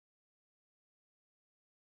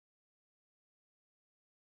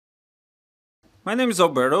My name is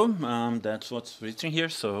Alberto. That's what's written here,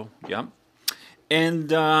 so yeah. And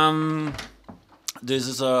this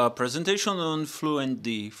is a presentation on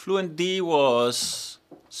FluentD. FluentD was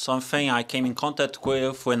something I came in contact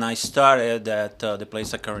with when I started at the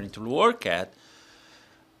place I currently work at.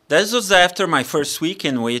 This was after my first week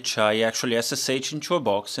in which I actually SSH into a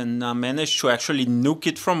box and managed to actually nuke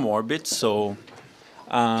it from orbit, so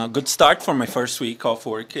good start for my first week of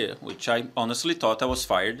work, which I honestly thought I was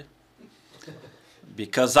fired.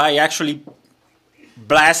 Because I actually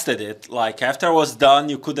blasted it. Like after I was done,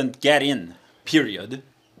 you couldn't get in, period.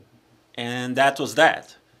 And that was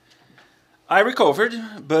that. I recovered,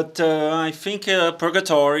 but I think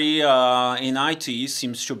purgatory in IT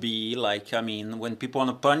seems to be like, I mean, when people want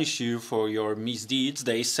to punish you for your misdeeds,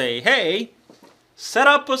 they say, hey, set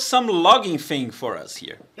up some logging thing for us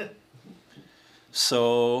here.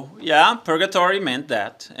 So, yeah, purgatory meant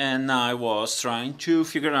that. And I was trying to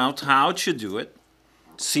figure out how to do it.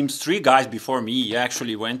 Seems 3 guys before me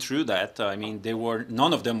actually went through that. I mean,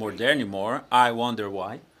 none of them were there anymore. I wonder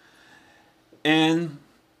why. And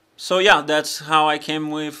so yeah, that's how I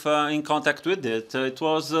came in contact with it. It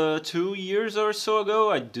was 2 years or so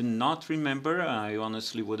ago. I do not remember. I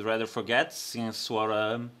honestly would rather forget, since what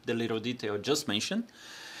the little detail I just mentioned.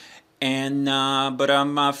 And but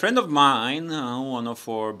a friend of mine, one of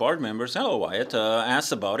our board members, hello Wyatt,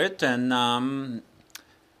 asked about it, and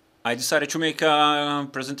I decided to make a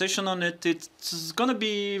presentation on it. It's gonna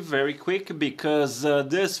be very quick because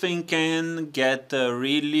this thing can get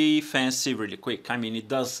really fancy really quick. I mean, it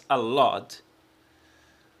does a lot.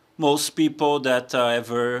 Most people that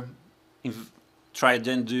ever tried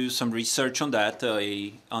and do some research on that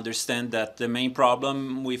understand that the main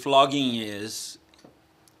problem with logging is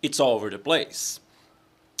it's all over the place.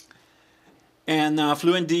 And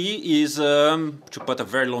FluentD is, to put a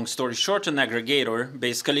very long story short, an aggregator.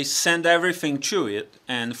 Basically send everything to it,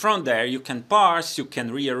 and from there you can parse, you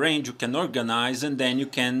can rearrange, you can organize, and then you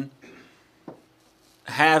can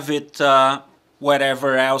have it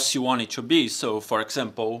whatever else you want it to be. So for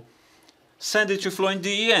example, send it to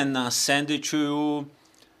FluentD and send it to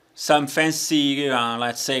some fancy,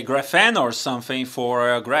 let's say graphene or something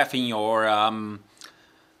for graphing, or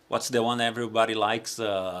what's the one everybody likes?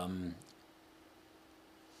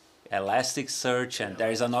 Elasticsearch, and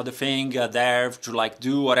there is another thing there to like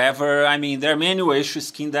do whatever. I mean, there are many ways to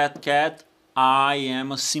skin that cat. I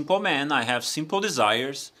am a simple man. I have simple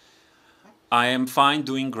desires. I am fine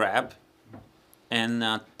doing grab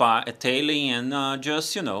and tailing and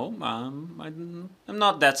just, you know, I'm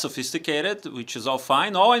not that sophisticated, which is all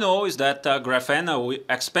fine. All I know is that Grafana, we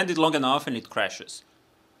expand it long enough and it crashes,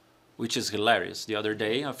 which is hilarious. The other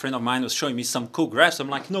day, a friend of mine was showing me some cool graphs. I'm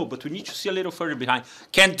like, no, but we need to see a little further behind.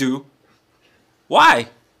 Can't do. Why?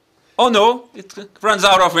 Oh no, it runs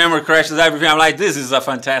out of memory, crashes everything. I'm like, this is a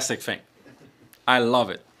fantastic thing. I love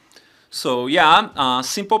it. So yeah,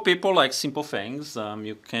 simple people like simple things.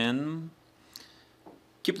 You can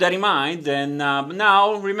keep that in mind. And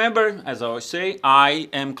now, remember, as I always say, I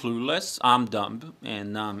am clueless, I'm dumb.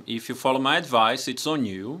 And if you follow my advice, it's on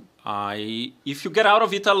you. If you get out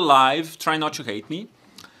of it alive, try not to hate me.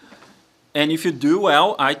 And if you do,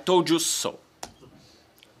 well, I told you so.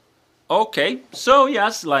 Okay, so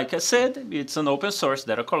yes, like I said, it's an open source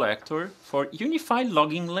data collector for unified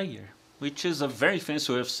logging layer, which is a very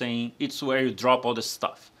fancy way of saying it's where you drop all the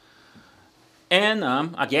stuff. And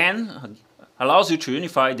again, allows you to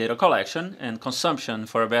unify data collection and consumption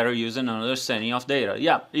for a better use and understanding of data.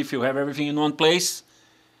 Yeah, if you have everything in one place,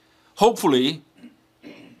 hopefully,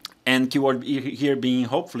 and keyword here being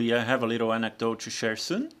hopefully, I have a little anecdote to share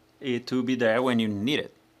soon. It will be there when you need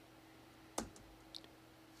it.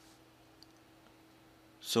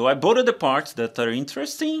 So I bolted the parts that are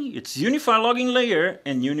interesting. It's unified logging layer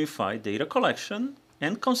and unified data collection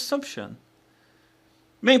and consumption.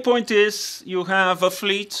 Main point is you have a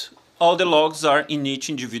fleet. All the logs are in each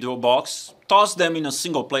individual box. Toss them in a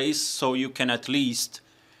single place so you can at least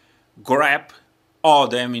grab all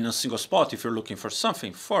of them in a single spot if you're looking for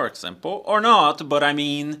something, for example, or not. But I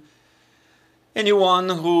mean, anyone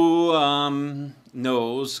who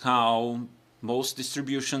knows how most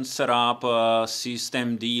distributions set up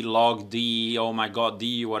systemd, logd, oh my god,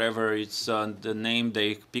 d, whatever it's the name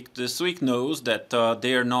they picked this week, knows that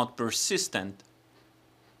they are not persistent.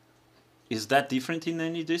 Is that different in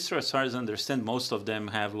any distro? As far as I understand, most of them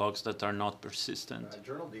have logs that are not persistent.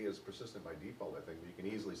 Journal D is persistent by default, I think. You can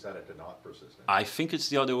easily set it to not persistent. I think it's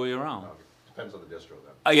the other way around. No, depends on the distro,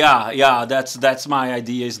 then. Yeah, that's my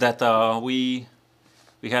idea, is that we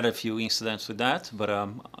had a few incidents with that, but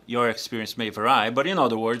your experience may vary. But in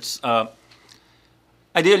other words,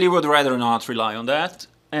 ideally, would rather not rely on that.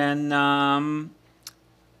 And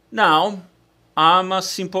now, I'm a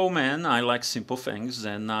simple man. I like simple things,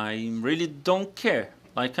 and I really don't care.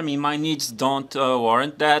 Like, I mean, my needs don't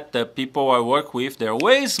warrant that. The people I work with, they're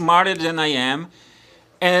way smarter than I am,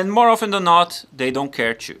 and more often than not, they don't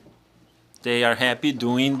care too. They are happy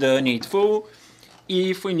doing the needful.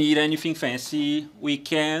 If we need anything fancy, we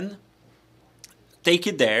can take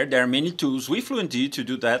it there. There are many tools with FluentD to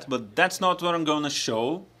do that, but that's not what I'm going to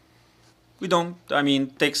show. We don't, I mean,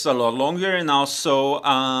 it takes a lot longer, and also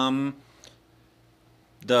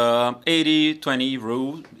the 80-20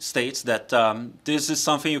 rule states that this is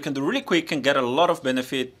something you can do really quick and get a lot of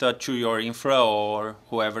benefit to your infra or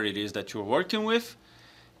whoever it is that you're working with.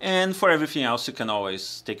 And for everything else, you can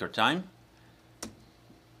always take your time.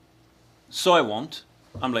 So I won't.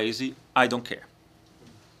 I'm lazy. I don't care.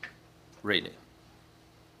 Really.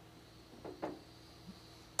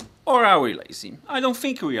 Or are we lazy? I don't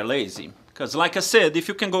think we are lazy. Because like I said, if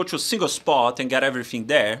you can go to a single spot and get everything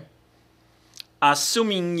there,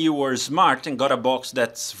 assuming you were smart and got a box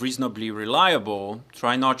that's reasonably reliable,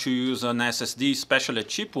 try not to use an SSD, especially a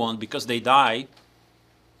cheap one, because they die.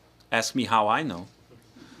 Ask me how I know.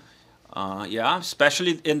 Yeah,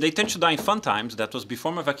 especially, and they tend to die in fun times. That was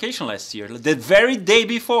before my vacation last year, the very day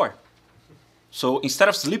before. So instead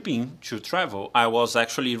of sleeping to travel, I was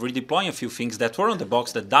actually redeploying a few things that were on the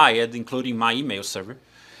box that died, including my email server.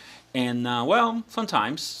 And well, fun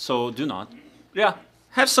times, so do not. Yeah,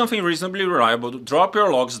 have something reasonably reliable, drop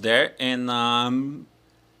your logs there, and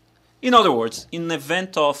in other words, in the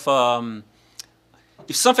event of,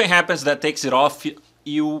 if something happens that takes it off,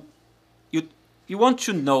 you want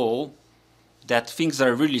to know that things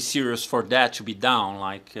are really serious for that to be down,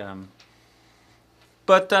 like,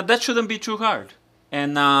 but that shouldn't be too hard.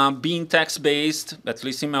 And being text-based, at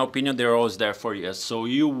least in my opinion, they're always there for you. So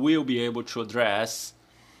you will be able to address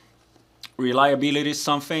reliability, is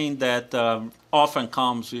something that often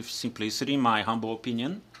comes with simplicity, in my humble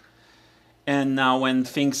opinion. And now when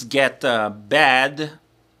things get bad,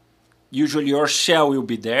 usually your shell will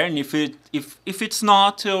be there, and if it's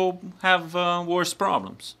not, you'll have worse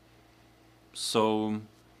problems. So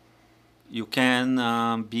you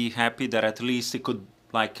can be happy that at least it could,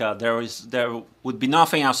 like, there would be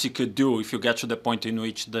nothing else you could do if you get to the point in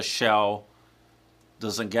which the shell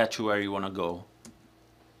doesn't get you where you want to go.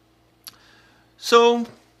 So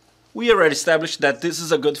we already established that this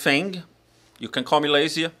is a good thing. You can call me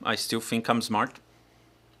lazy. I still think I'm smart.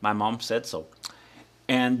 My mom said so.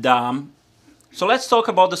 And so let's talk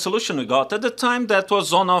about the solution we got. At the time, that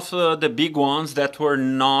was one of the big ones that were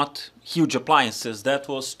not huge appliances. That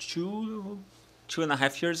was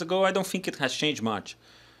 2.5 years ago. I don't think it has changed much.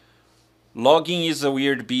 Logging is a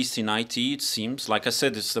weird beast in IT, it seems. Like I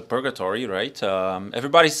said, it's the purgatory, right?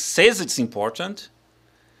 Everybody says it's important,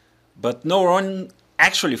 but no one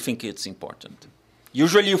actually thinks it's important.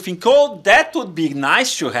 Usually you think, oh, that would be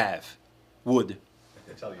nice to have. Would.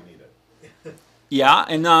 Until you need it. Yeah,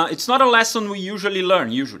 and it's not a lesson we usually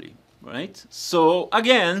learn, right? So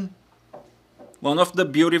again, one of the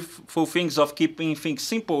beautiful things of keeping things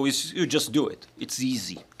simple is you just do it. It's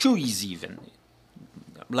easy, too easy even.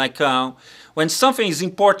 Like when something is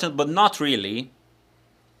important but not really,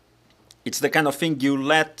 it's the kind of thing you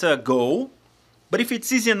let go. But if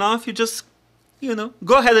it's easy enough, you just,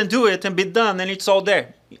 go ahead and do it and be done, and it's all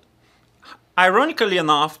there. Ironically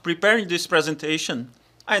enough, preparing this presentation,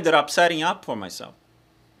 I ended up setting up for myself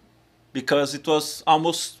because it was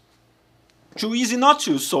almost too easy not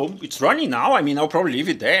to. So it's running now. I mean, I'll probably leave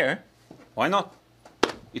it there. Why not?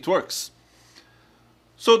 It works.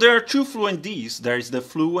 So there are two FluentDs. There is the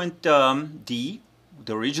FluentD,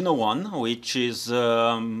 the original one, which is,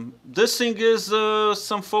 this thing is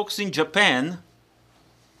some folks in Japan,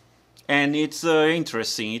 and it's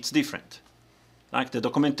interesting, it's different. Like the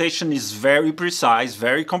documentation is very precise,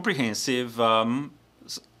 very comprehensive, a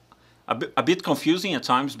bit confusing at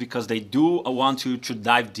times because they do want you to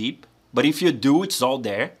dive deep, but if you do, it's all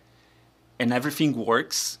there, and everything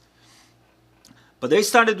works. But they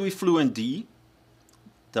started with FluentD,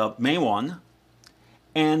 the main one,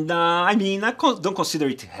 and I mean, I don't consider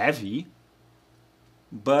it heavy,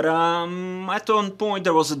 but at one point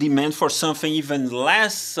there was a demand for something even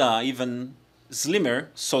less, even slimmer,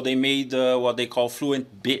 so they made what they call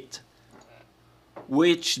FluentBit,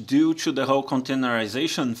 which, due to the whole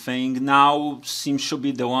containerization thing, now seems to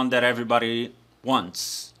be the one that everybody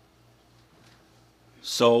wants.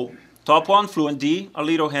 So top one, FluentD, a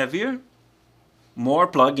little heavier. More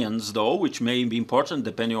plugins though, which may be important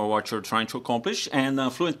depending on what you're trying to accomplish. And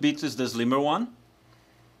FluentBit is the slimmer one,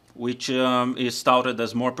 which is touted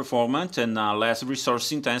as more performant and less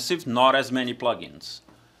resource intensive, not as many plugins.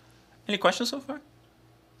 Any questions so far?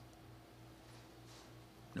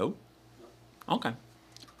 No? Okay.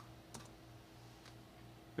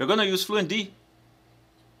 We're gonna use FluentD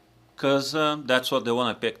because that's what the one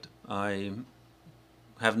I picked. I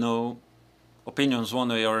have no opinions one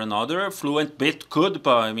way or another. FluentBit could,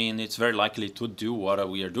 but I mean, it's very likely to do what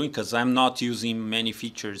we are doing because I'm not using many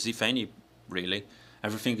features, if any, really.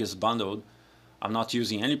 Everything is bundled. I'm not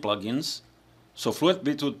using any plugins. So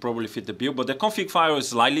FluentBit would probably fit the bill, but the config file is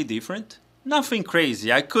slightly different. Nothing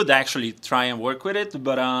crazy. I could actually try and work with it,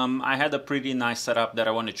 but I had a pretty nice setup that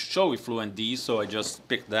I wanted to show with FluentD, so I just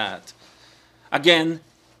picked that. Again,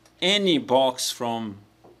 any box from,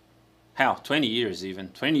 hell, 20 years even,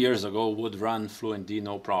 20 years ago would run FluentD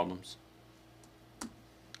no problems.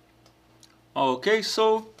 Okay,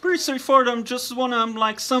 so pretty straightforward. I just wanna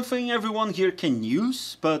like something everyone here can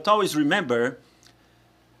use, but always remember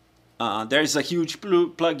there is a huge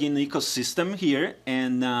plugin ecosystem here,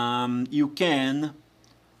 and you can,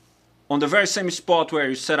 on the very same spot where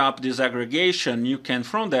you set up this aggregation, you can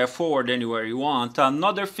from there forward anywhere you want.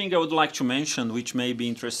 Another thing I would like to mention, which may be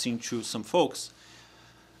interesting to some folks,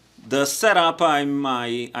 the setup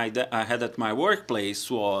I had at my workplace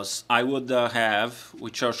was I would have,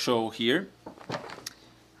 which I'll show here.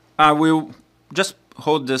 I will just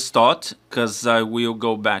hold this thought because I will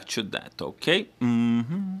go back to that, okay?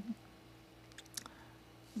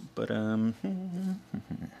 But I'm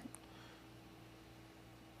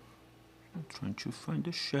trying to find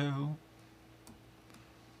the shell.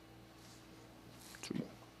 3.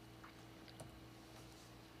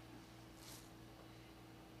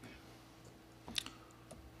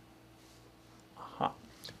 Aha.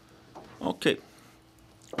 Okay.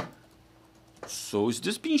 So is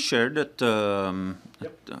this being shared at?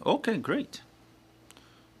 Yep. Okay, great.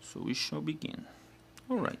 So we shall begin.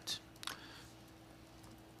 All right.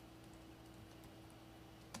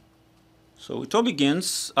 So it all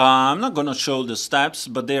begins. I'm not going to show the steps,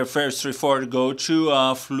 but they are very straightforward. Go to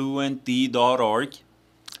fluentd.org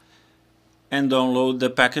and download the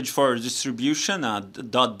package for distribution.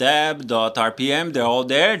 .deb, .rpm, they're all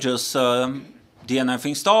there. Just DNF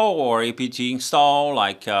install or apt install.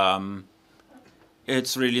 Like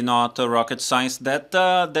it's really not rocket science.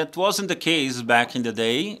 That wasn't the case back in the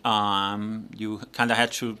day. You kind of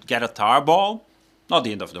had to get a tarball. Not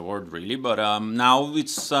the end of the world, really, but now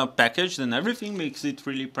it's packaged and everything makes it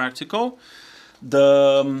really practical.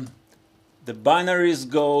 The binaries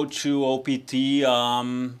go to OPT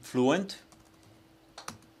Fluent.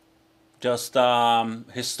 Just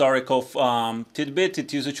historical tidbit,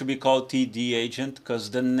 it used to be called TD Agent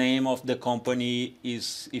because the name of the company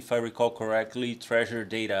is, if I recall correctly, Treasure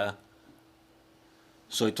Data.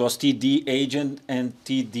 So it was TD Agent and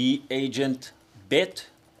TD Agent Bit.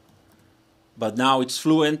 But now it's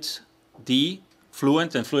FluentD,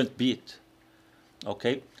 Fluent, and FluentBit.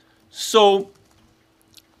 Okay, so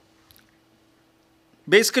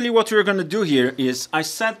basically what we're going to do here is I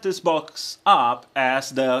set this box up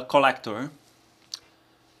as the collector.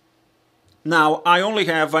 Now I only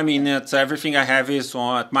have, I mean, it's everything I have is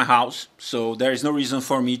at my house, so there is no reason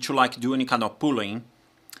for me to like do any kind of pooling.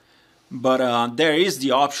 But there is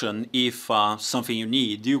the option if something you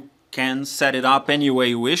need, you can set it up any way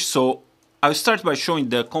you wish. So I'll start by showing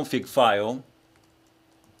the config file.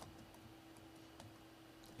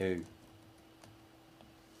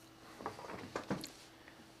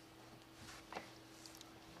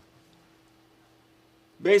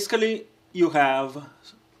 Basically, you have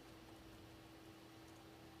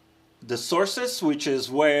the sources, which is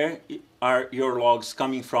where are your logs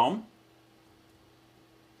coming from.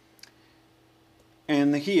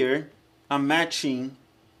 And here, I'm matching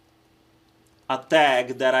a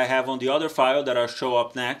tag that I have on the other file that I'll show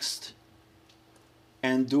up next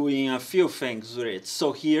and doing a few things with it.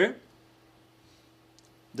 So here,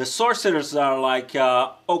 the sources are like,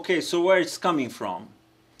 okay, so where it's coming from.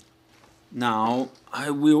 Now, I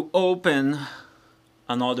will open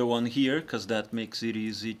another one here because that makes it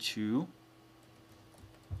easy to.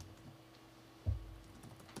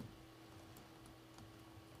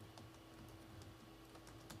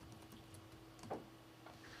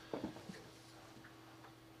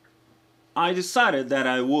 I decided that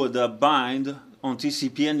I would bind on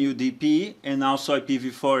TCP and UDP and also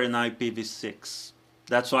IPv4 and IPv6.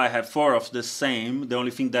 That's why I have 4 of the same. The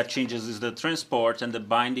only thing that changes is the transport and the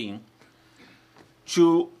binding.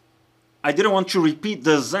 I didn't want to repeat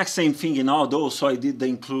the exact same thing in all those, so I did the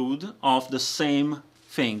include of the same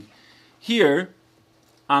thing. Here,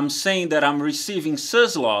 I'm saying that I'm receiving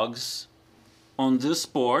syslogs on this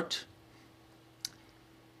port.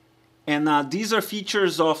 And these are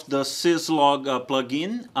features of the syslog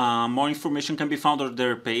plugin. More information can be found on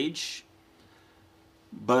their page.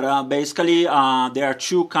 But basically, there are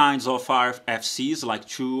two kinds of RFCs, like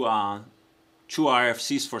two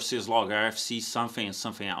RFCs for syslog, RFC something and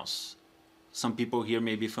something else. Some people here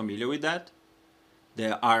may be familiar with that.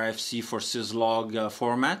 The RFC for syslog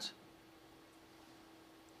format.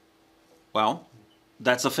 Well,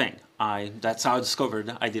 that's a thing. That's how I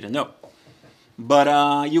discovered. I didn't know.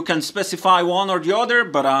 But you can specify one or the other,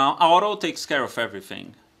 but auto takes care of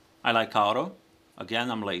everything. I like auto.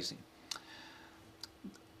 Again, I'm lazy.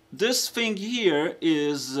 This thing here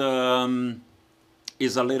is a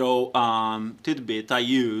little tidbit I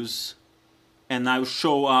use, and I'll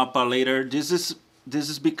show up later. This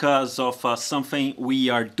is because of something we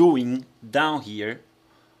are doing down here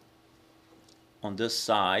on this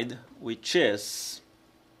side, which is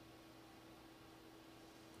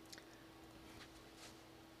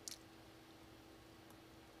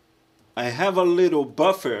I have a little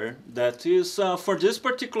buffer that is, for this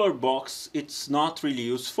particular box, it's not really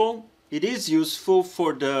useful. It is useful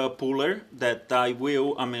for the puller that I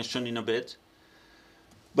will mention in a bit.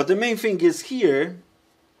 But the main thing is here,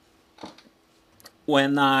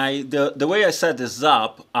 when the way I set this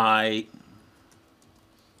up,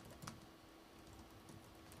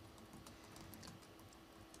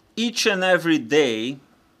 each and every day,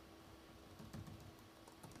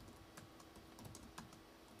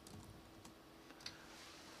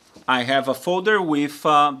 I have a folder with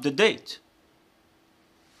the date.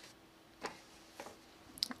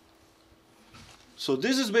 So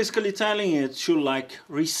this is basically telling it to like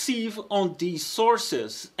receive on these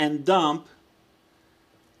sources and dump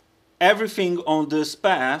everything on this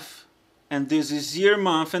path, and this is year,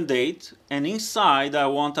 month, and date, and inside I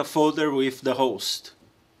want a folder with the host.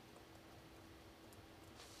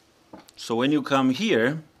 So when you come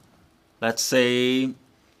here, let's say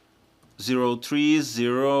 03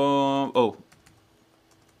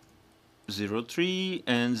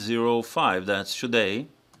 and 05, that's today.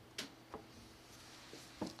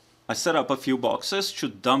 I set up a few boxes to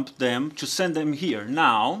dump them, to send them here.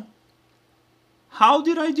 Now, how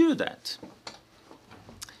did I do that?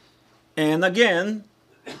 And again,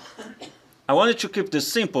 I wanted to keep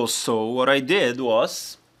this simple, so what I did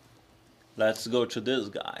was, let's go to this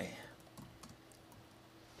guy.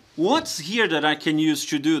 What's here that I can use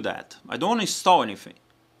to do that? I don't install anything.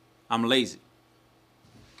 I'm lazy.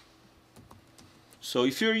 So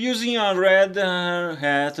if you're using a Red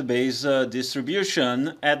Hat based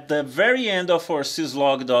distribution, at the very end of our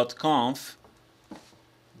syslog.conf,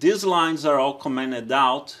 these lines are all commented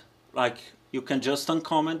out. Like, you can just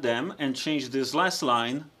uncomment them and change this last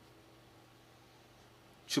line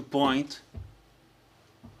to point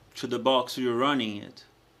to the box you're running it.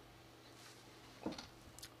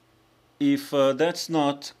 If that's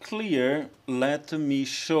not clear, let me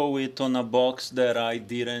show it on a box that I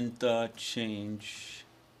didn't change.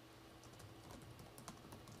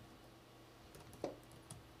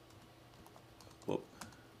 Whoop.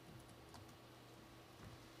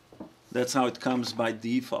 That's how it comes by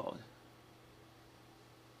default.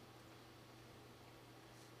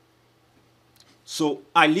 So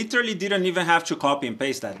I literally didn't even have to copy and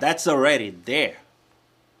paste that. That's already there.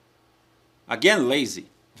 Again, lazy.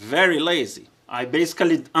 Very lazy. I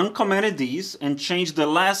basically uncommented these and changed the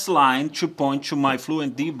last line to point to my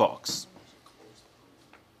FluentD box.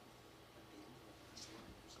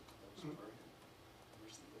 Yeah,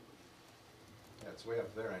 it's way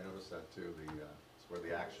up there. I noticed that too. It's where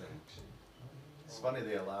the action. It's funny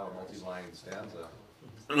they allow a multi-line stanza.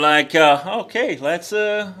 Like, okay, let's,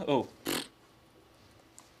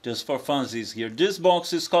 just for funsies here. This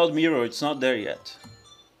box is called mirror. It's not there yet.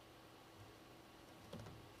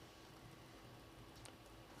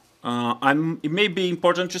 It may be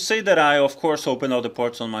important to say that I, of course, open all the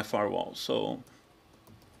ports on my firewall. So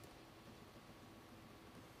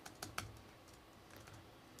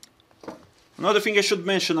another thing I should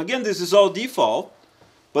mention, again, this is all default,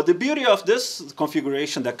 but the beauty of this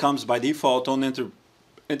configuration that comes by default on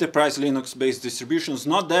enterprise Linux-based distributions,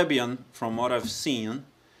 not Debian, from what I've seen,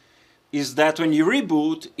 is that when you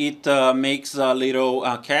reboot, it makes a little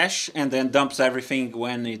cache and then dumps everything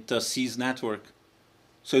when it sees network.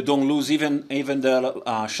 So you don't lose even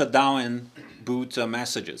the shutdown and boot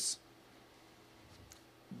messages.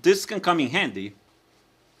 This can come in handy,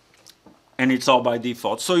 and it's all by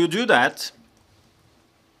default. So you do that,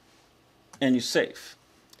 and you save.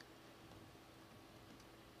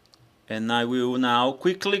 And I will now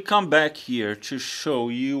quickly come back here to show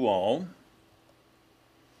you all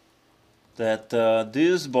that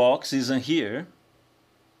this box isn't here.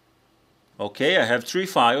 Okay, I have 3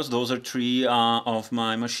 files. Those are 3 of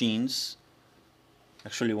my machines.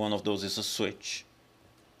 Actually, one of those is a switch.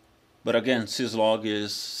 But again, syslog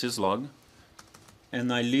is syslog.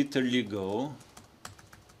 And I literally go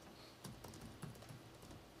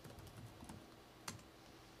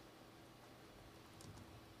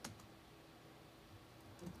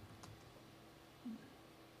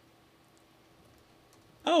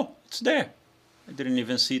oh, it's there. I didn't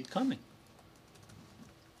even see it coming.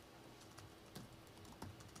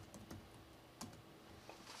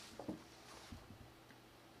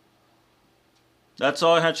 That's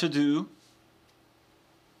all I had to do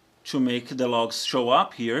to make the logs show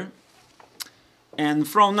up here. And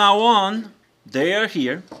from now on, they are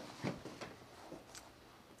here.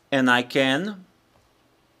 And I can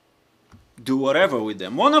do whatever with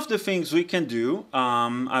them. One of the things we can do,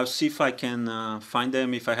 I'll see if I can find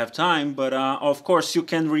them if I have time, but of course you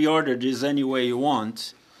can reorder this any way you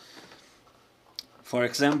want. For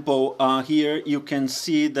example, here you can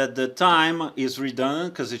see that the time is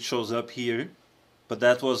redundant because it shows up here, but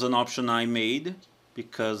that was an option I made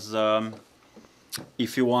because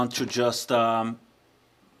if you want to just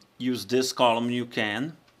use this column, you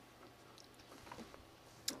can.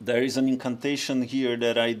 There is an incantation here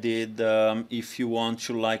that I did if you want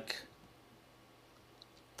to like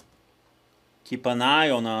keep an eye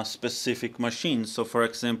on a specific machine. So for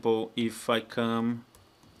example, if I come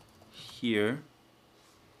here,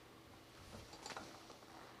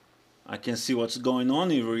 I can see what's going on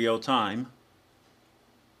in real time.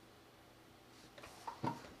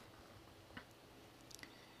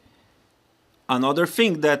 Another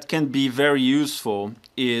thing that can be very useful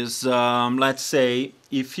is, let's say,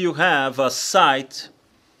 if you have a site,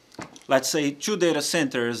 let's say 2 data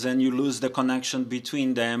centers, and you lose the connection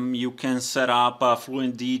between them, you can set up a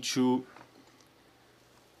FluentD to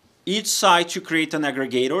each site to create an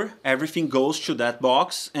aggregator. Everything goes to that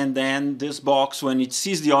box, and then this box, when it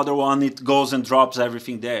sees the other one, it goes and drops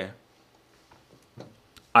everything there.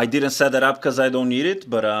 I didn't set that up because I don't need it,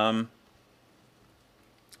 but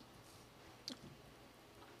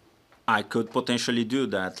I could potentially do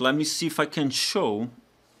that. Let me see if I can show.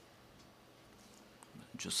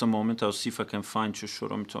 Just a moment, I'll see if I can find to show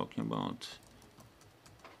what I'm talking about.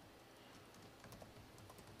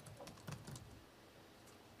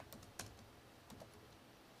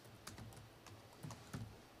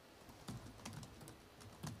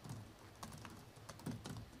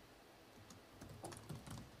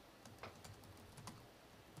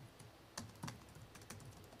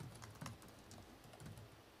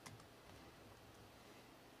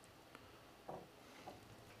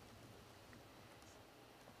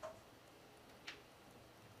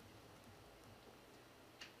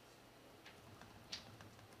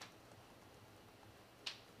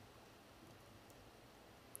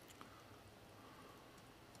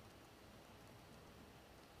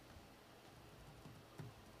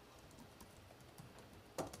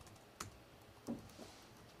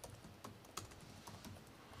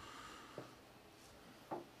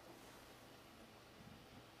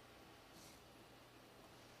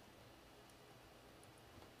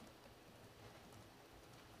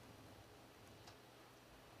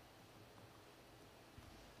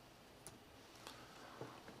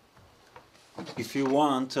 If you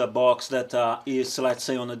want a box that is, let's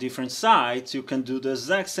say, on a different site, you can do the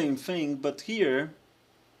exact same thing, but here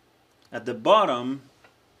at the bottom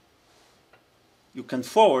you can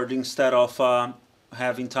forward instead of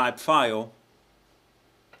having type file.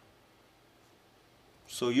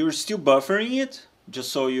 So you're still buffering it,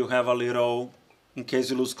 just so you have a little, in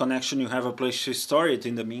case you lose connection, you have a place to store it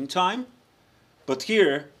in the meantime. But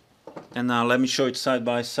here, and let me show it side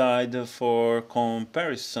by side for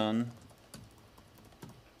comparison.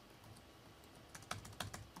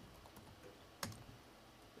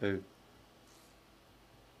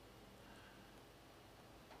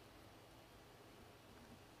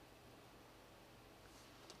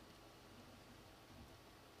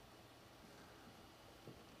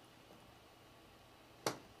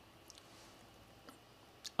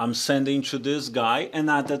 I'm sending to this guy, and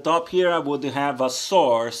at the top here I would have a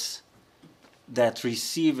source that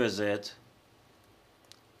receives it,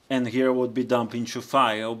 and here would be dumping to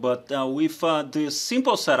file. But with this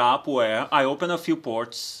simple setup where I open a few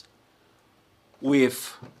ports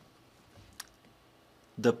with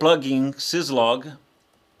the plugin syslog,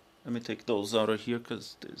 let me take those out of here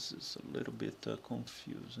because this is a little bit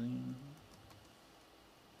confusing.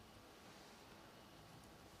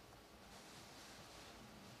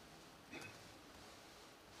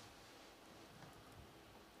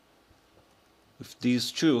 With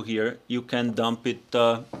these two here, you can dump it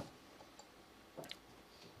to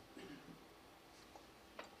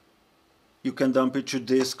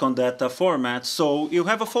disk on data format. So you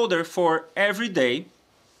have a folder for every day,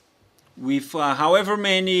 with however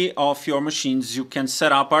many of your machines you can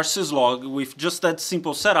set up our syslog with just that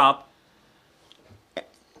simple setup,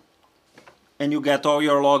 and you get all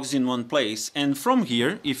your logs in one place. And from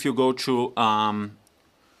here, if you go to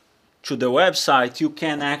the website, you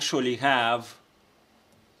can actually have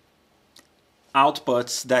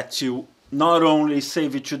outputs that you not only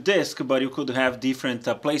save it to disk, but you could have different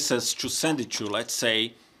places to send it to. Let's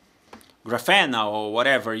say Grafana or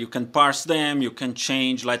whatever. You can parse them, you can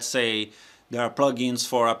change. Let's say there are plugins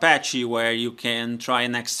for Apache where you can try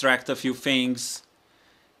and extract a few things.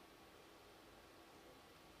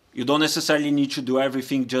 You don't necessarily need to do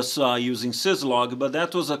everything just using syslog, but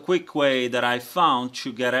that was a quick way that I found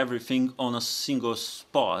to get everything on a single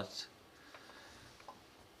spot.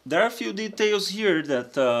 There are a few details here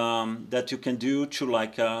that that you can do to,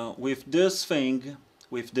 like with this thing,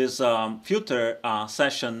 with this filter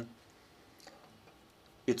session.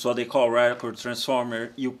 It's what they call record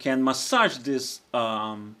transformer. You can massage this.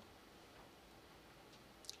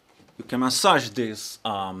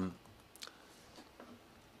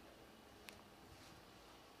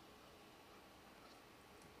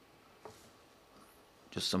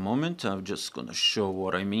 Just a moment. I'm just gonna show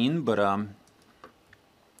what I mean, but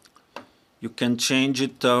you can change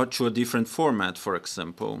it to a different format, for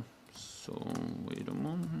example. So wait a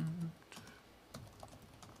moment.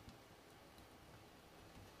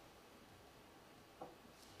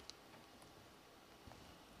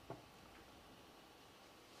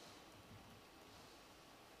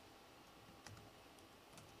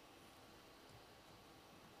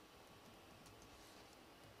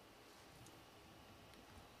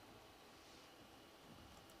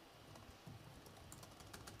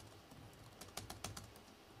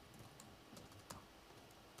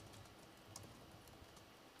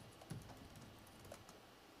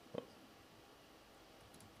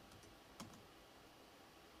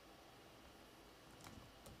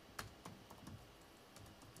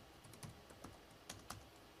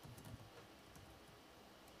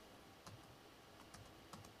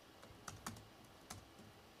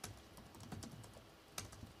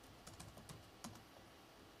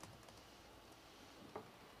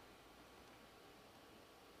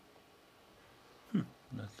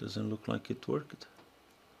 That doesn't look like it worked.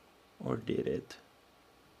 Or did it?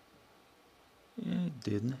 Yeah, it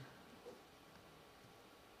did.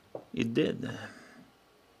 It did.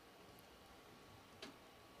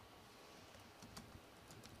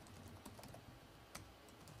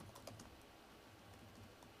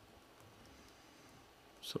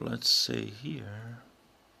 So let's say here.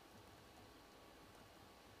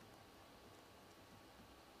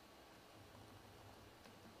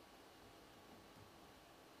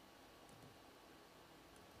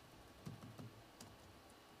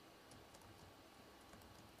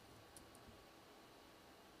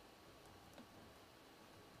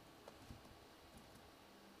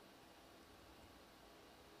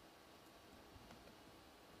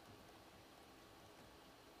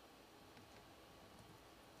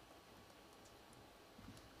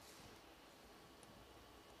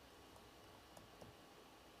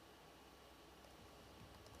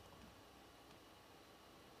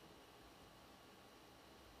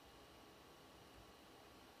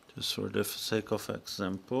 Just for the sake of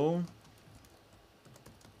example.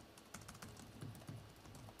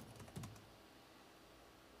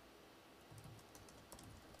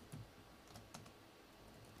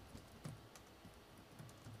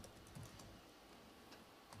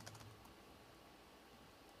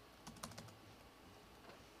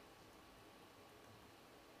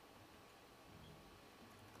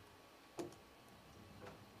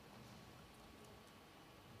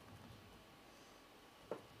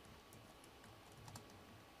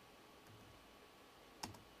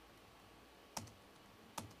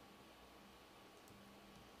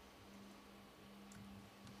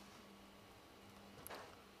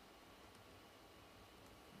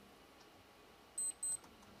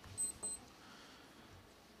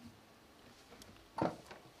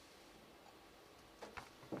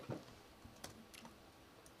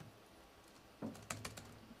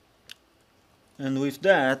 And with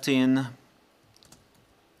that, in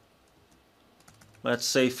let's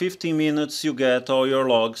say 15 minutes, you get all your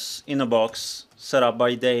logs in a box set up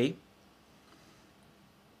by day.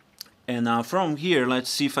 And from here, let's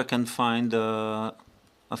see if I can find a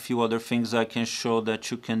few other things I can show that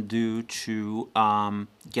you can do to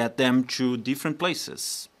get them to different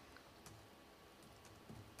places.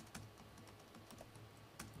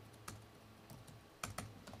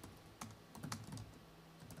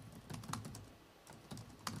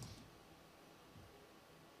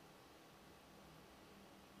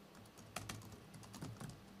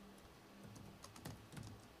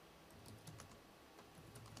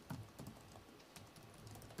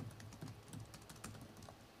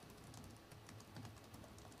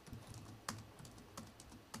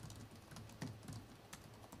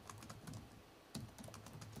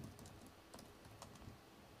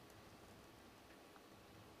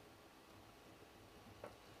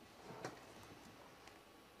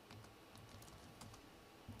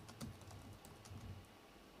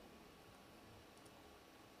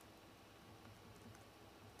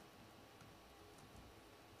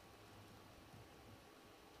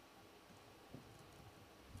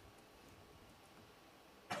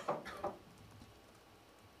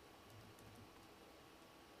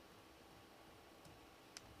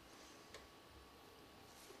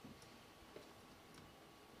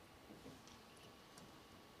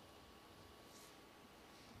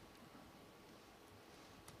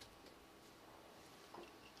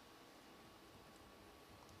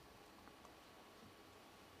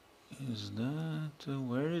 Is that,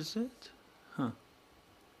 where is it? Huh.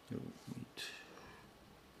 Wait.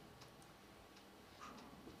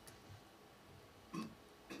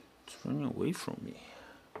 It's running away from me.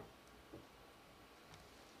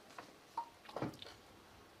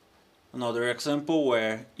 Another example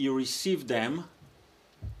where you receive them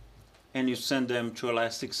and you send them to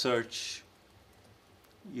Elasticsearch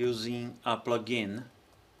using a plugin.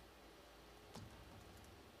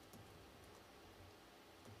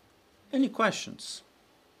 Any questions?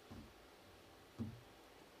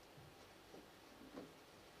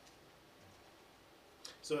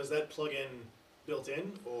 So is that plugin built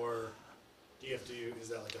in, or do you have to, is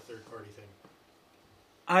that like a third-party thing?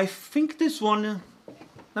 I think this one,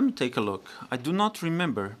 let me take a look. I do not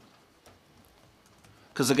remember.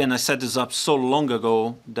 Because again, I set this up so long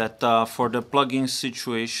ago that for the plugin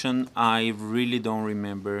situation, I really don't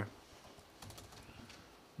remember.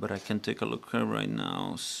 But I can take a look right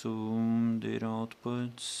now. Zoom, data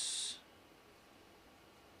outputs.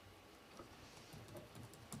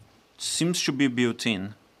 Seems to be built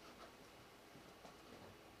in.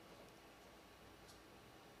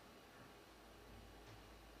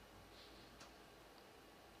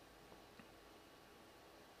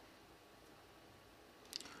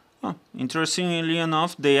 Oh, interestingly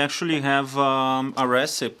enough, they actually have a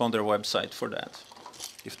recipe on their website for that,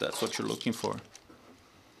 if that's what you're looking for.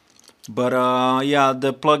 But yeah,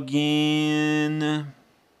 the plugin,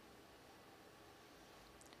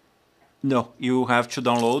 no, you have to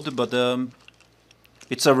download, but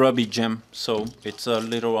it's a Ruby gem, so it's a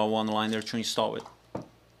little one-liner to install it.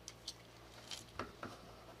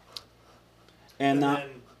 And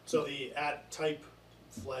then, so the @type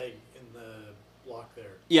flag in the block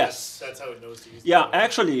there. Yes. That's how it knows to use. Yeah,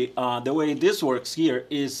 actually, the way this works here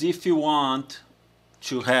is if you want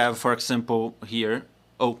to have, for example, here.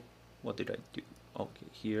 Oh, what did I do? Okay,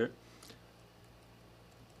 here.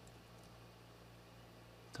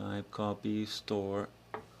 Type, copy, store.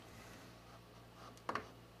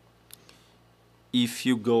 If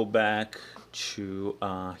you go back to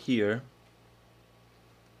here,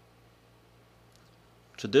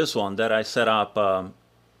 to this one that I set up,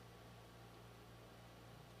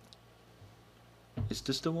 is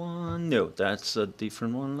this the one? No, that's a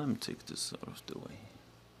different one. Let me take this out of the way.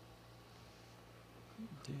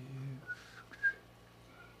 There.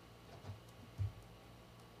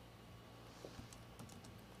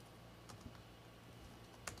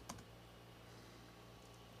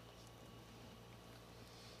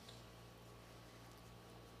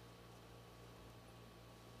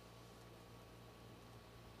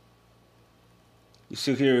 You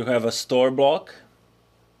see here you have a store block.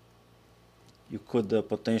 You could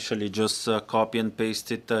potentially just copy and paste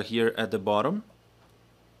it here at the bottom.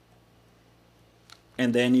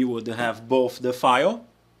 And then you would have both the file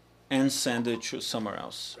and send it to somewhere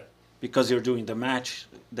else. Right. Because you're doing the match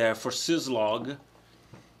there for syslog.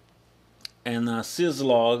 And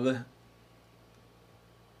syslog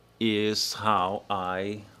is how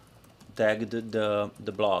I tagged the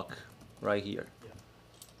block right here. Yeah.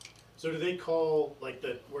 So do they call, like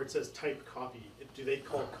the where it says type copy, do they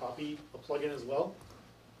call copy a plugin as well?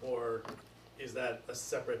 Or is that a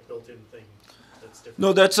separate built-in thing that's different?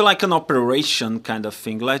 No, that's like an operation kind of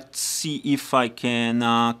thing. Let's see if I can,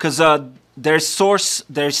 because there's source,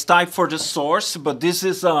 there's type for the source, but this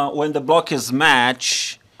is when the block is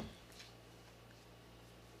match.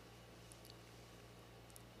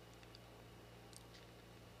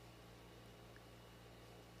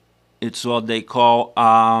 It's what they call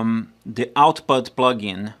the output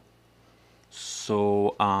plugin.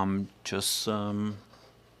 So just and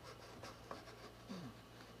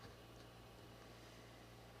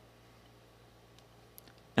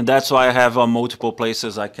that's why I have multiple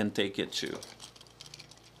places I can take it to.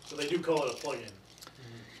 So they do call it a plugin.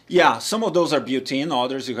 Yeah, some of those are built in,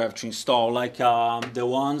 others you have to install. Like the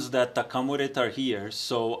ones that come with it are here.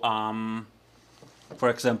 So for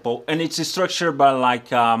example, and it's structured by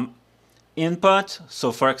like input.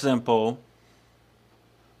 So for example,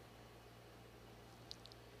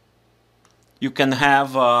 you can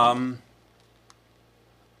have a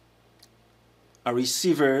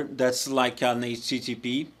receiver that's like an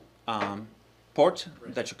HTTP port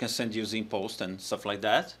that you can send using post and stuff like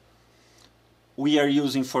that. We are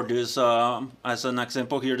using for this, as an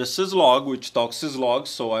example here, the syslog, which talks syslog.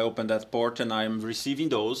 So I open that port and I'm receiving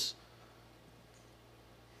those.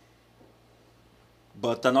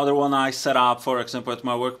 But another one I set up, for example, at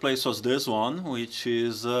my workplace was this one, which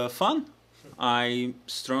is fun. I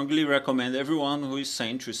strongly recommend everyone who is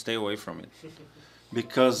sane to stay away from it.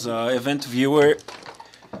 Because Event Viewer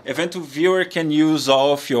Event Viewer can use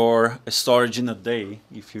all of your storage in a day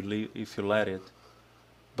if you let it.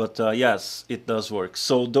 But yes, it does work.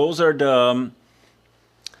 So those are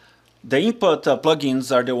the input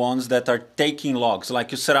plugins are the ones that are taking logs.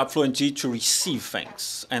 Like you set up FluentD to receive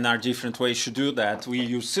things, and there are different ways to do that. We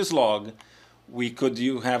use syslog. We could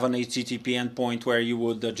have an HTTP endpoint where you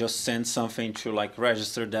would just send something to like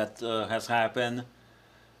register that has happened.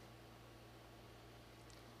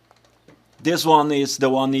 This one is the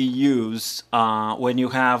one you use when you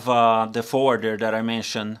have the forwarder that I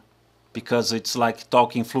mentioned, because it's like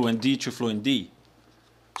talking FluentD to FluentD.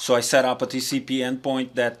 So I set up a TCP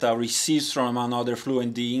endpoint that receives from another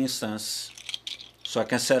FluentD instance. So I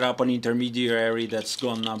can set up an intermediary that's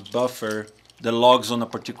gonna buffer the logs on a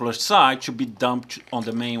particular site to be dumped on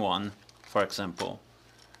the main one, for example.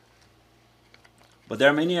 But there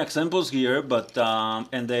are many examples here, but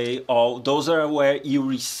and those are where you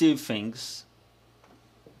receive things,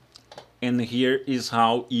 and here is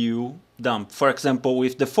how you dump. For example,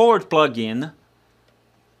 with the forward plugin,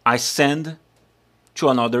 I send to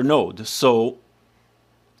another node. So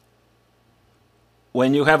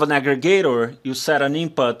when you have an aggregator, you set an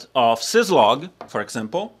input of syslog, for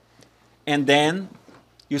example, and then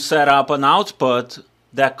you set up an output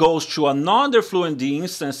that goes to another FluentD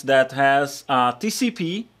instance that has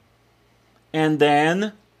TCP, and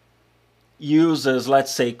then uses,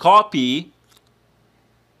 let's say, copy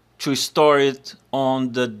to store it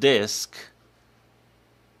on the disk.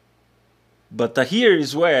 But here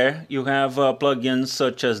is where you have plugins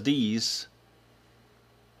such as these,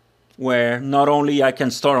 where not only I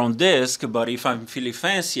can store on disk, but if I'm feeling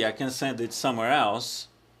fancy, I can send it somewhere else.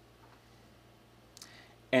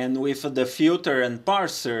 And with the filter and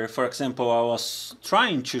parser, for example, I was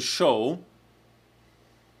trying to show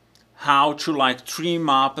how to like trim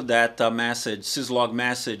up that message, syslog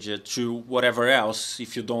message, to whatever else.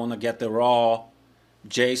 If you don't want to get the raw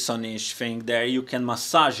JSON-ish thing there, you can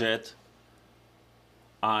massage it.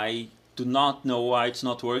 I do not know why it's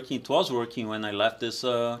not working. It was working when I left this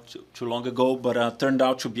too long ago, but turned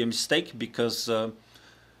out to be a mistake because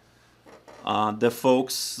the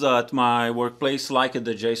folks at my workplace like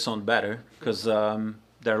the JSON better, because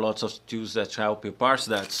there are lots of tools that help you parse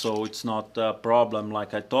that, so it's not a problem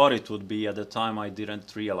like I thought it would be. At the time, I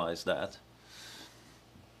didn't realize that.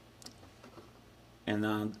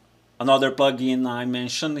 And another plugin I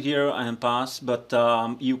mentioned here and pass, but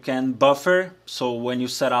you can buffer. So when you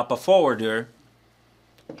set up a forwarder,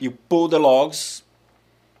 you pull the logs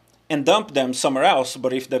and dump them somewhere else.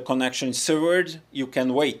 But if the connection is severed, you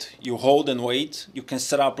can wait. You hold and wait. You can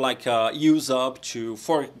set up like use up to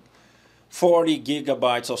 40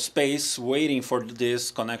 gigabytes of space waiting for this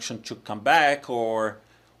connection to come back, or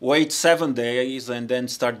wait 7 days and then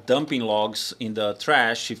start dumping logs in the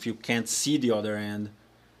trash if you can't see the other end.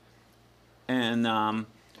 And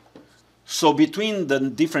so between the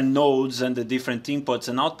different nodes and the different inputs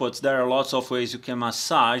and outputs, there are lots of ways you can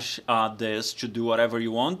massage this to do whatever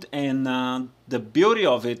you want. And the beauty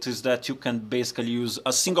of it is that you can basically use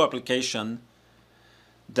a single application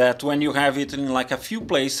that when you have it in like a few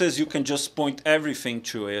places, you can just point everything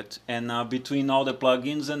to it. And between all the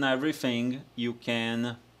plugins and everything, you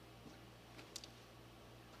can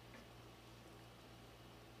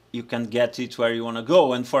get it where you want to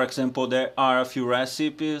go. And for example, there are a few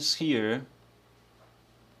recipes here.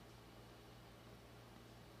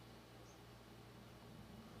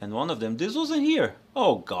 And one of them, this wasn't here.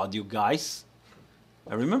 Oh God, you guys.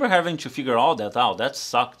 I remember having to figure all that out. That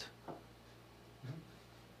sucked.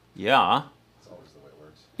 Yeah. It's always the way it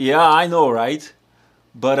works. Yeah, I know, right?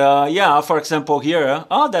 But yeah, for example here,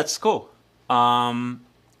 oh, that's cool.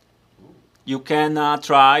 You can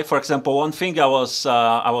try, for example, one thing I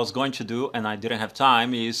was going to do and I didn't have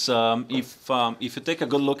time is if you take a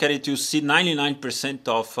good look at it, you see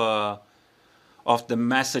 99% of the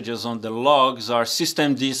messages on the logs are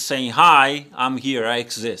systemd saying, "Hi, I'm here, I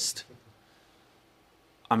exist."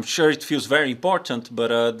 I'm sure it feels very important,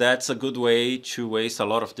 but that's a good way to waste a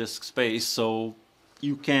lot of disk space. So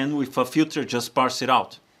you can, with a filter, just parse it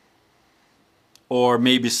out. Or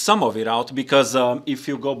maybe some of it out, because if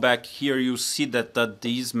you go back here, you see that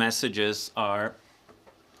these messages are,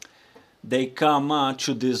 they come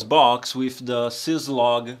to this box with the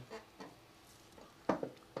syslog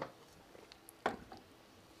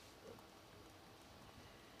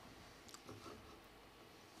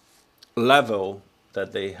level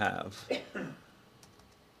that they have.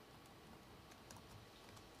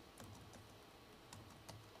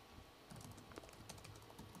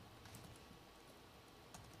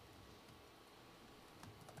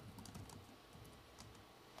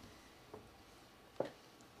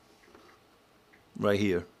 right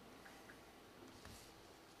here.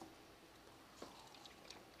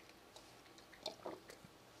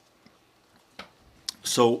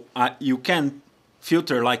 So you can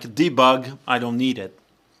filter like debug, I don't need it.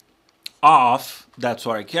 Off, that's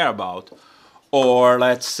what I care about. Or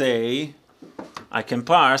let's say I can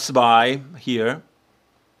parse by here,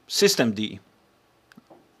 systemd.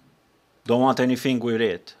 Don't want anything with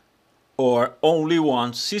it. Or only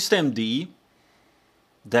want systemd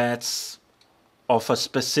that's of a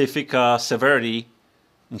specific severity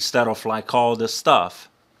instead of like all the stuff.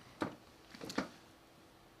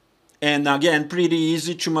 And again, pretty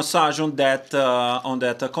easy to massage on that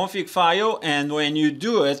config file. And when you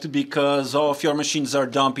do it, because all of your machines are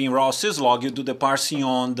dumping raw syslog, you do the parsing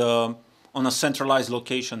on a centralized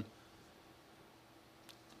location.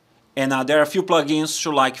 And there are a few plugins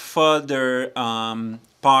to like further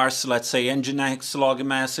parse, let's say, nginx log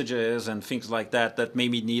messages and things like that that may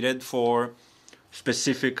be needed for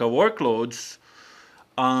specific workloads.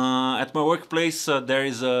 At my workplace, there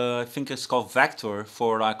is I think it's called Vector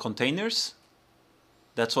for containers.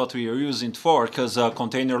 That's what we are using it for, because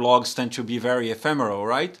container logs tend to be very ephemeral,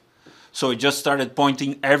 right? So it just started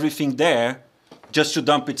pointing everything there just to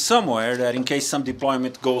dump it somewhere, that in case some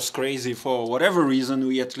deployment goes crazy for whatever reason,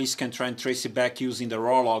 we at least can try and trace it back using the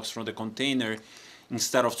raw logs from the container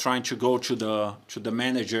instead of trying to go to the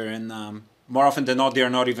manager. And more often than not, they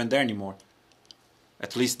are not even there anymore.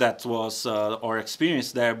 At least that was our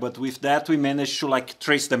experience there. But with that, we managed to like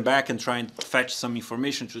trace them back and try and fetch some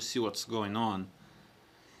information to see what's going on.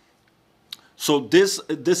 So this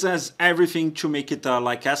has everything to make it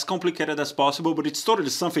like as complicated as possible, but it's totally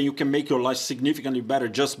something you can make your life significantly better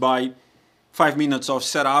just by 5 minutes of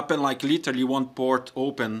setup and like literally one port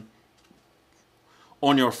open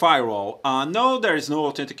on your firewall. No, there is no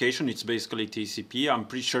authentication. It's basically TCP. I'm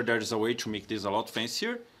pretty sure there is a way to make this a lot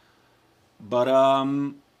fancier. But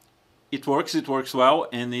it works well,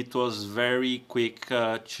 and it was very quick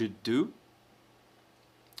to do.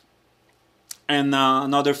 And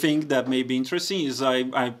another thing that may be interesting is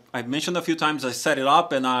I mentioned a few times I set it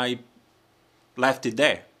up and I left it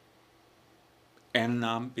there.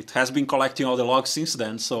 And it has been collecting all the logs since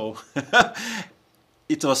then, so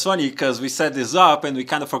it was funny because we set this up and we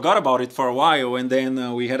kind of forgot about it for a while, and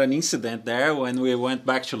then we had an incident there. When we went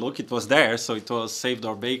back to look, it was there, so it was saved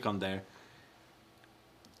our bacon there.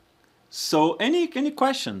 So any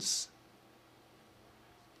questions?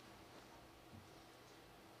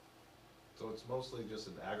 So it's mostly just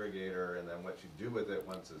an aggregator, and then what you do with it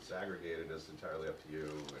once it's aggregated is entirely up to you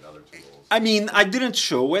and other tools. I mean, I didn't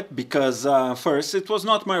show it because first, it was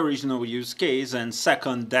not my original use case, and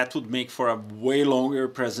second, that would make for a way longer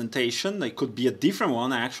presentation. It could be a different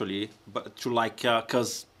one actually, but to like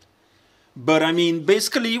but I mean,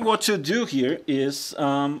 basically what you do here is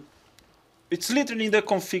it's literally the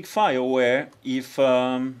config file where if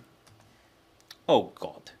oh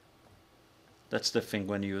god, that's the thing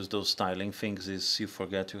when you use those styling things, is you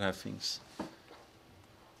forget you have things.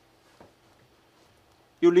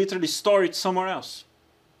 You literally store it somewhere else.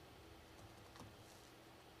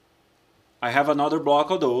 I have another block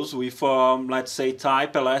of those with let's say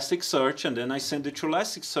type Elasticsearch, and then I send it to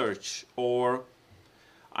Elasticsearch, or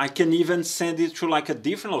I can even send it to like a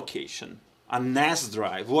different location, a NAS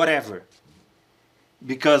drive, whatever.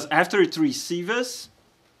 Because after it receives,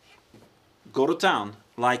 go to town.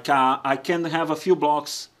 Like I can have a few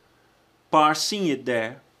blocks parsing it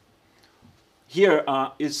there. Here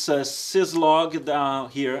it's a syslog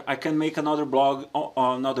here. I can make another block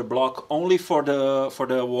only for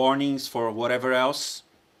the warnings, for whatever else.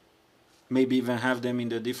 Maybe even have them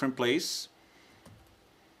in a different place.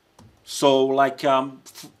 So like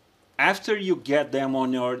after you get them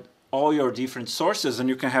on all your different sources, and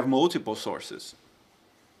you can have multiple sources,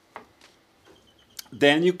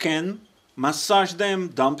 then you can massage them,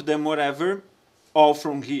 dump them, whatever, all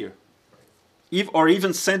from here. Or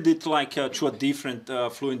even send it like to a different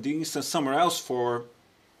FluentD instance somewhere else for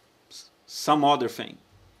some other thing.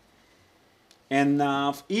 And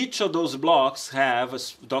each of those blocks have a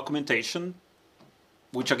documentation,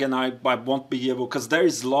 which again I won't be able, because there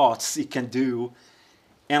is lots it can do.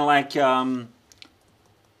 And like to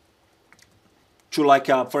like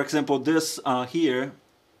for example this here,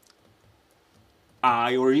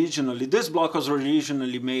 this block was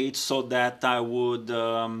originally made so that I would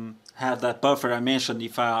have that buffer I mentioned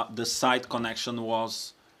if the site connection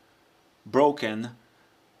was broken.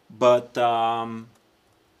 But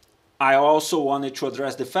I also wanted to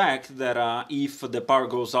address the fact that if the power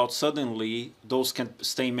goes out suddenly, those can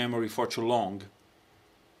stay in memory for too long.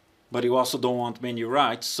 But you also don't want menu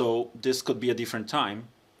writes, so this could be a different time,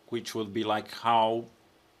 which would be like how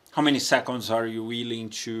how many seconds are you willing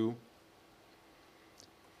to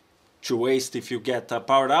waste if you get a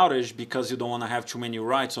power outage because you don't want to have too many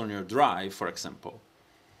writes on your drive, for example.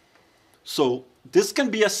 So this can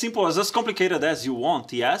be as simple as complicated as you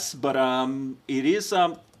want, yes, but it is.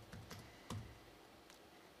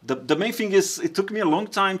 The main thing is it took me a long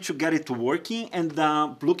time to get it working, and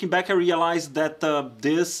looking back, I realized that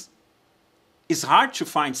this is hard to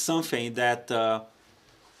find something that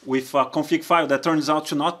with a config file that turns out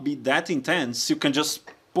to not be that intense. You can just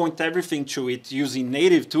point everything to it using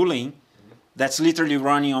native tooling that's literally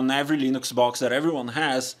running on every Linux box that everyone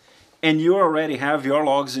has, and you already have your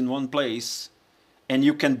logs in one place, and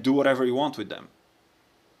you can do whatever you want with them,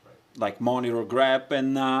 like monitor grep,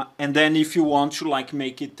 and then if you want to like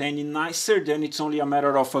make it any nicer, then it's only a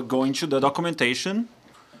matter of going to the documentation,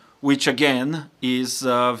 which again is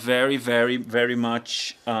very, very, very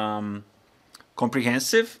much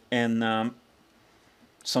comprehensive, and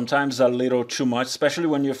sometimes a little too much, especially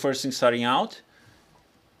when you're first starting out.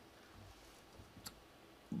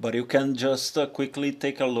 But you can just quickly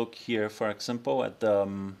take a look here, for example, at the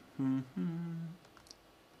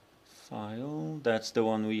file. That's the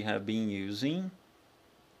one we have been using.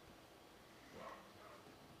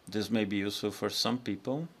 This may be useful for some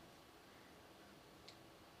people.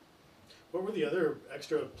 What were the other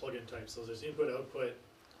extra plugin types? So there's input, output,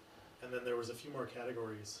 and then there was a few more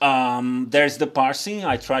categories. There's the parsing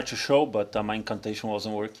I tried to show, but my incantation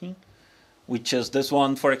wasn't working, which is this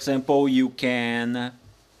one, for example. You can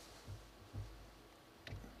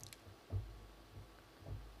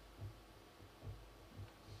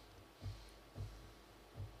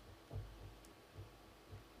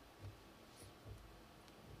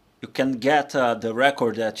get the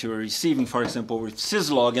record that you're receiving, for example, with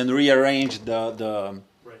syslog, and rearrange the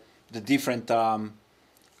different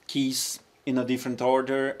keys in a different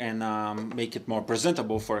order and make it more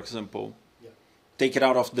presentable, for example. Yeah. Take it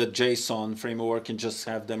out of the JSON framework and just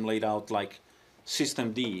have them laid out like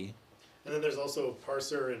systemd. And then there's also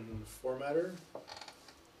parser and formatter.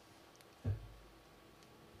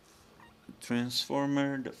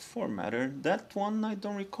 Transformer, the formatter, that one I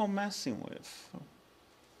don't recall messing with.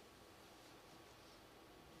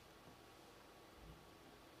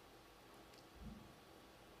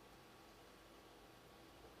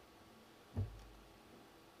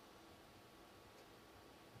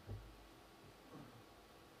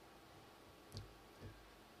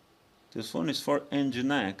 This one is for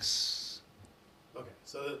Nginx. Okay,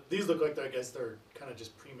 so these look like I guess they're kind of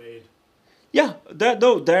just pre-made. Yeah,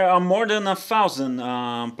 there are more than 1,000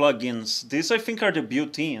 plugins. These I think are the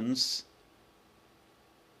built-ins,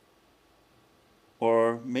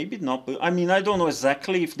 or maybe not. I mean, I don't know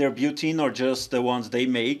exactly if they're built-in or just the ones they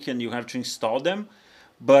make and you have to install them.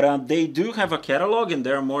 But they do have a catalog, and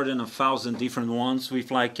there are more than 1,000 different ones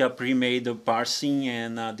with like pre-made parsing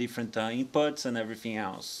and different inputs and everything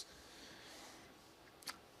else.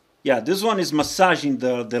 Yeah, this one is massaging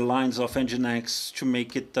the lines of Nginx to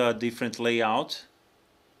make it a different layout.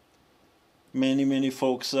 Many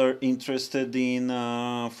folks are interested in,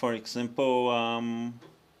 for example,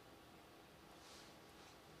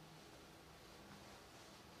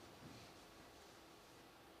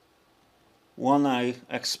 one I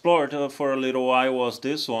explored for a little while was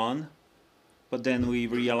this one, but then we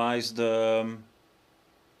realized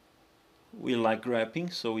we like wrapping,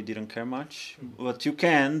 so we didn't care much. But you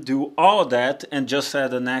can do all that and just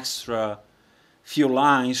add an extra few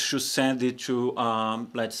lines to send it to,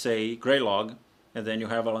 let's say, Graylog, and then you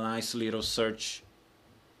have a nice little search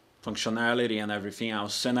functionality and everything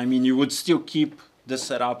else. And I mean, you would still keep the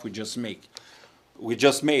setup we just made.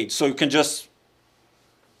 So you can just,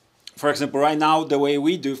 for example, right now the way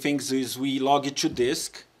we do things is we log it to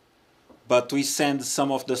disk, but we send some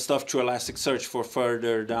of the stuff to Elasticsearch for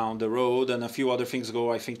further down the road, and a few other things go,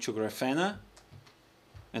 I think, to Grafana.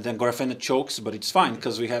 And then Grafana chokes, but it's fine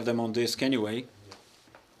because we have them on disk anyway.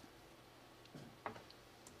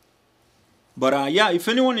 But yeah, if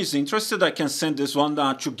anyone is interested, I can send this one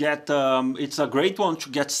to get, it's a great one to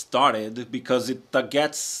get started because it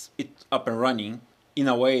gets it up and running in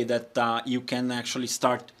a way that you can actually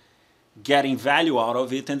start getting value out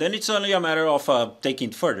of it, and then it's only a matter of taking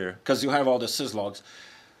it further because you have all the syslogs.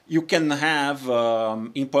 You can have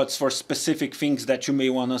inputs for specific things that you may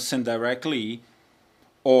want to send directly,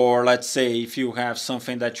 or let's say if you have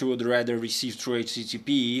something that you would rather receive through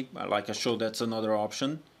HTTP, like I showed, that's another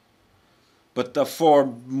option. But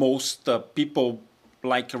for most people,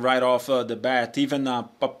 like right off the bat, even a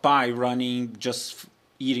Pi running, just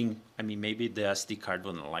eating, I mean, maybe the SD card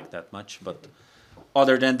wouldn't like that much, but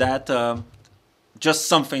other than that, just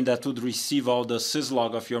something that would receive all the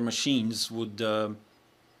syslog of your machines would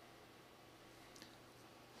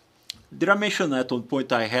Did I mention at one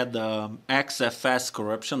point I had XFS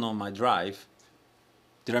corruption on my drive?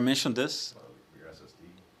 Did I mention this? Well, your SSD,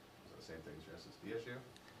 is that the same thing as your SSD issue?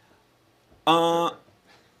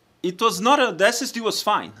 It was not the SSD was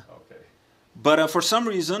fine. Okay. But for some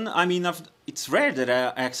reason, I mean, it's rare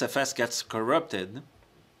that XFS gets corrupted.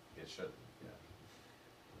 It shouldn't, yeah.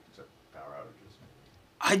 Except power outages.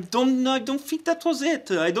 I don't think that was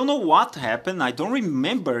it. I don't know what happened. I don't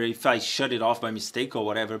remember if I shut it off by mistake or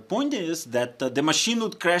whatever. Point is that the machine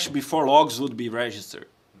would crash before logs would be registered.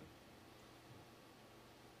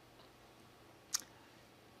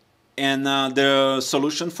 And the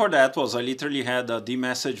solution for that was I literally had a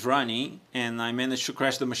dmessage running, and I managed to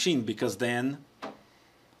crash the machine because then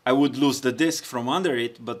I would lose the disk from under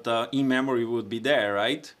it, but in-memory would be there,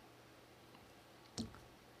 right?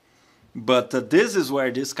 But this is where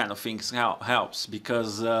this kind of things helps,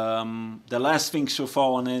 because the last thing to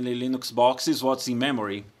fall on any Linux box is what's in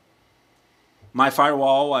memory. My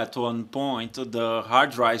firewall, at one point, the hard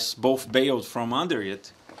drives both bailed from under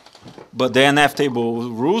it. But the NF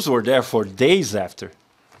table rules were there for days after,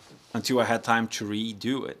 until I had time to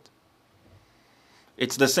redo it.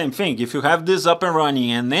 It's the same thing. If you have this up and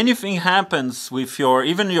running and anything happens with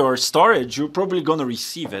even your storage, you're probably going to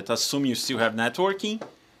receive it, assuming you still have networking.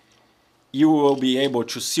 You will be able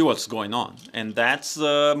to see what's going on. And that's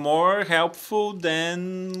more helpful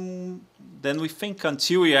than we think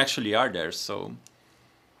until we actually are there. So.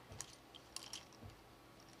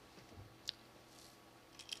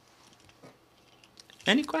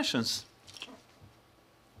 Any questions?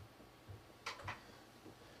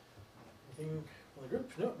 Nothing on the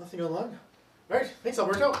group? No, nothing online. All right, thanks,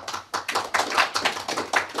 Alberto.